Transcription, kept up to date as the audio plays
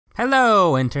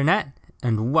Hello, Internet,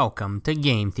 and welcome to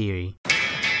Game Theory.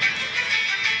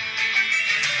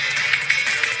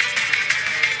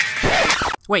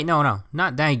 Wait, no,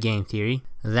 not that Game Theory.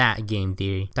 That Game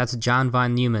Theory. That's John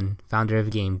von Neumann, founder of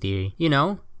Game Theory. You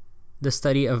know, the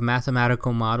study of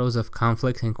mathematical models of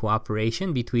conflict and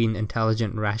cooperation between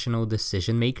intelligent, rational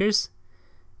decision makers.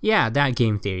 Yeah, that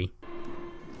Game Theory.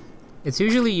 It's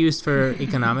usually used for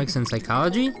economics and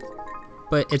psychology,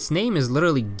 but its name is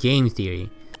literally Game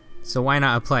Theory. So why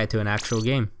not apply it to an actual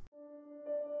game?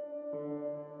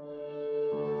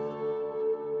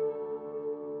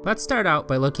 Let's start out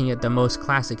by looking at the most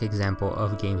classic example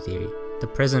of game theory, the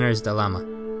prisoner's dilemma.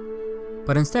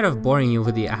 But instead of boring you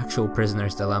with the actual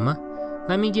prisoner's dilemma,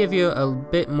 let me give you a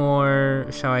bit more,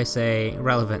 shall I say,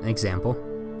 relevant example.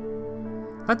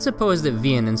 Let's suppose that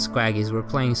Vian and Squaggs were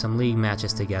playing some league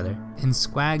matches together, and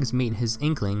Squaggs made his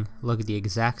Inkling look the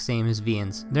exact same as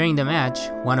Vian's. During the match,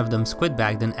 one of them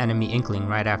squid-bagged an enemy Inkling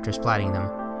right after splatting them.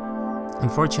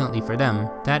 Unfortunately for them,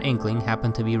 that Inkling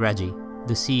happened to be Reggie,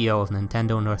 the CEO of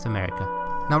Nintendo North America.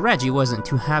 Now Reggie wasn't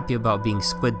too happy about being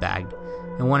squid-bagged,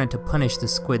 and wanted to punish the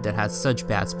squid that had such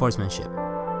bad sportsmanship.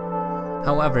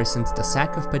 However, since the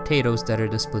sack of potatoes that are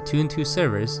the Splatoon 2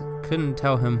 servers couldn't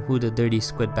tell him who the dirty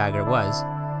squid-bagger was,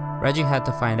 Reggie had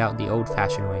to find out the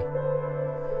old-fashioned way.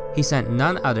 He sent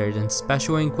none other than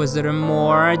Special Inquisitor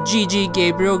More GG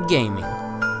Gabriel Gaming,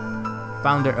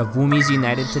 founder of Woomies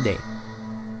United today.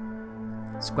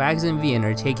 Squaggs and Vian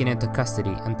are taken into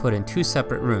custody and put in two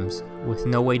separate rooms, with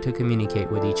no way to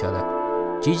communicate with each other.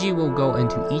 Gigi will go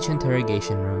into each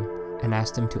interrogation room and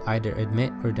ask them to either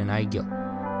admit or deny guilt.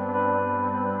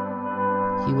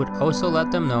 He would also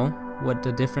let them know what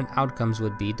the different outcomes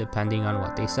would be depending on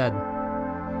what they said.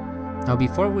 Now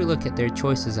before we look at their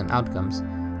choices and outcomes,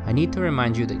 I need to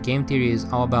remind you that game theory is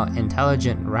all about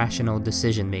intelligent, rational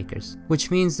decision makers, which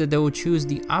means that they will choose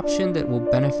the option that will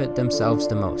benefit themselves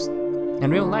the most. In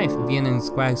real life, Vian and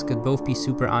Squaggs could both be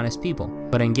super honest people,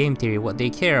 but in game theory what they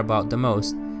care about the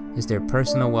most is their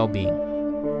personal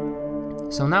well-being.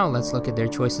 So now let's look at their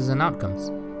choices and outcomes.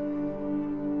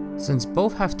 Since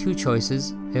both have two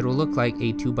choices, it will look like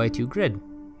a 2x2 grid.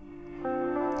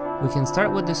 We can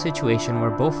start with the situation where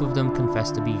both of them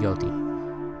confess to be guilty.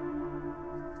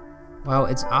 While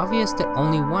it's obvious that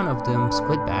only one of them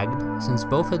squid-bagged, since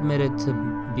both admitted to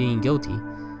being guilty,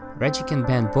 Reggie can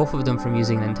ban both of them from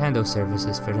using Nintendo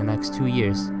services for the next 2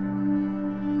 years.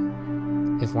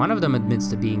 If one of them admits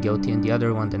to being guilty and the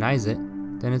other one denies it,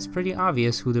 then it's pretty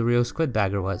obvious who the real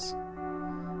squid-bagger was.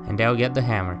 And they'll get the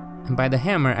hammer. And by the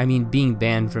hammer, I mean being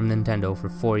banned from Nintendo for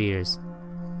 4 years.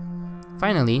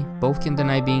 Finally, both can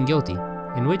deny being guilty,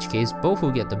 in which case both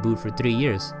will get the boot for 3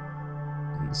 years.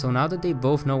 So now that they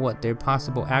both know what their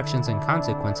possible actions and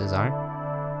consequences are,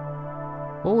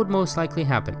 what would most likely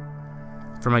happen?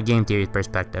 From a game theory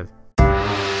perspective.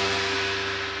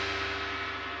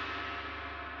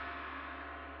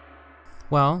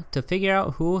 Well, to figure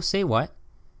out who will say what,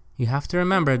 you have to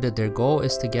remember that their goal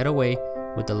is to get away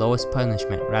with the lowest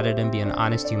punishment rather than be an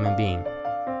honest human being.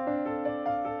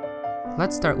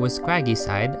 Let's start with Squaggy's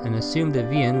side and assume that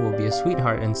Vian will be a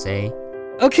sweetheart and say,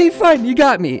 "Okay, fine, you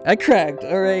got me. I cracked,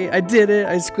 alright? I did it.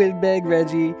 I squid-bagged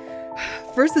Reggie.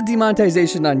 First the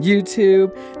demonetization on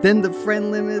YouTube, then the friend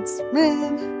limits,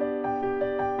 man."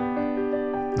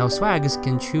 Now Squaggs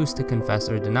can choose to confess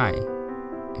or deny.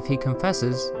 If he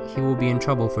confesses, he will be in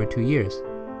trouble for 2 years.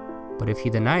 But if he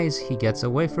denies, he gets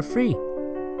away for free.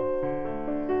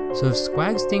 So if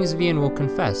Squaggs thinks Vian will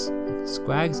confess,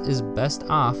 Squaggs is best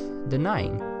off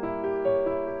denying.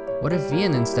 What if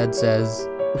Vian instead says,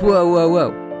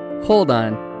 Whoa. Hold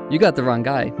on. You got the wrong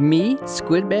guy. Me?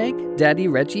 Squidbag? Daddy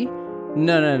Reggie?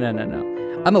 No.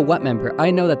 I'm a WET member.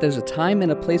 I know that there's a time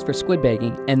and a place for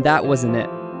squidbagging, and that wasn't it.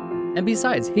 And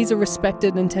besides, he's a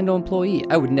respected Nintendo employee.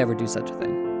 I would never do such a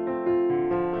thing.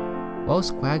 Well,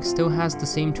 Squaggs still has the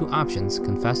same two options,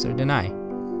 confess or deny.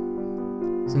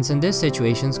 Since in this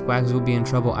situation Squaggs will be in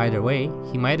trouble either way,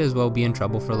 he might as well be in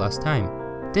trouble for less time.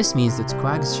 This means that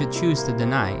Squaggs should choose to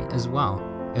deny as well.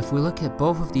 If we look at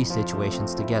both of these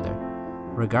situations together,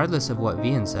 regardless of what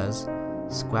Vian says,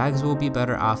 Squaggs will be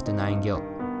better off denying guilt.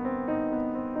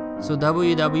 So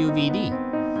WWVD,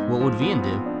 what would Vian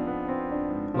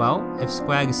do? Well, if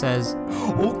Squaggs says,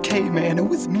 "Okay man, it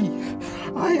was me.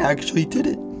 I actually did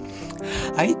it.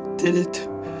 I did it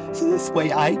so this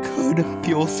way I could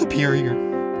feel superior."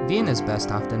 Vian is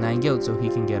best off denying guilt so he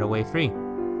can get away free.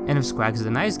 And if Squaggs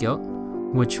denies guilt,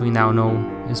 which we now know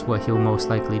is what he'll most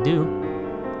likely do,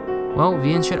 well,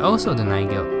 Vian should also deny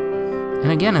guilt.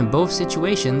 And again, in both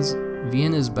situations,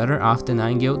 Vian is better off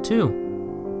denying guilt too.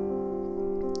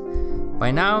 By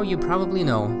now, you probably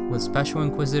know, with Special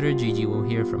Inquisitor Gigi will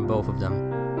hear from both of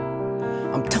them.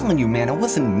 I'm telling you, man, it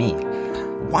wasn't me.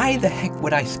 Why the heck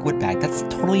would I squidbag? That's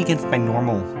totally against my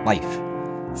normal life.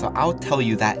 So I'll tell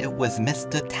you that it was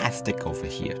Mr. Tastic over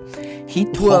here. He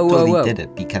totally did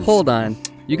it because... Hold on.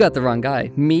 You got the wrong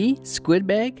guy. Me?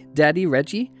 Squidbag? Daddy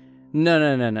Reggie?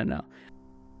 No.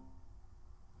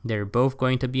 They're both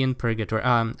going to be in purgatory.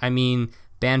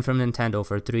 Banned from Nintendo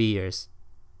for 3 years.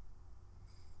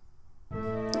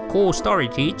 Cool story,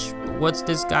 Teach. But what's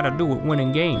this gotta do with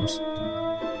winning games?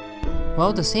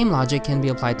 Well, the same logic can be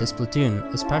applied to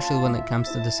Splatoon, especially when it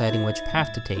comes to deciding which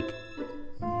path to take.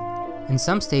 In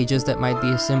some stages, that might be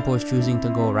as simple as choosing to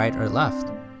go right or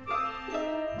left.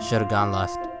 Should've gone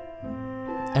left.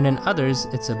 And in others,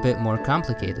 it's a bit more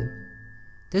complicated.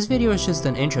 This video is just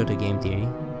an intro to game theory,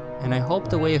 and I hope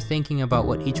the way of thinking about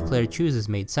what each player chooses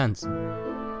made sense.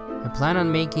 I plan on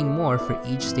making more for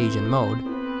each stage and mode,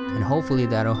 and hopefully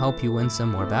that'll help you win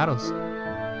some more battles.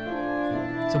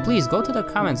 So please go to the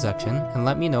comment section and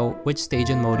let me know which stage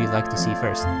and mode you'd like to see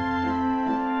first.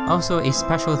 Also, a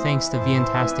special thanks to Vian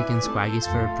and Squaggs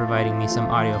for providing me some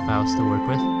audio files to work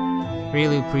with.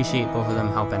 Really appreciate both of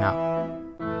them helping out.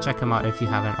 Check them out if you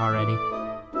haven't already.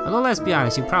 Although let's be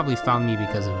honest, you probably found me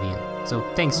because of Vian. So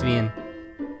thanks Vian.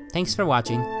 Thanks for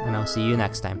watching, and I'll see you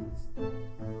next time.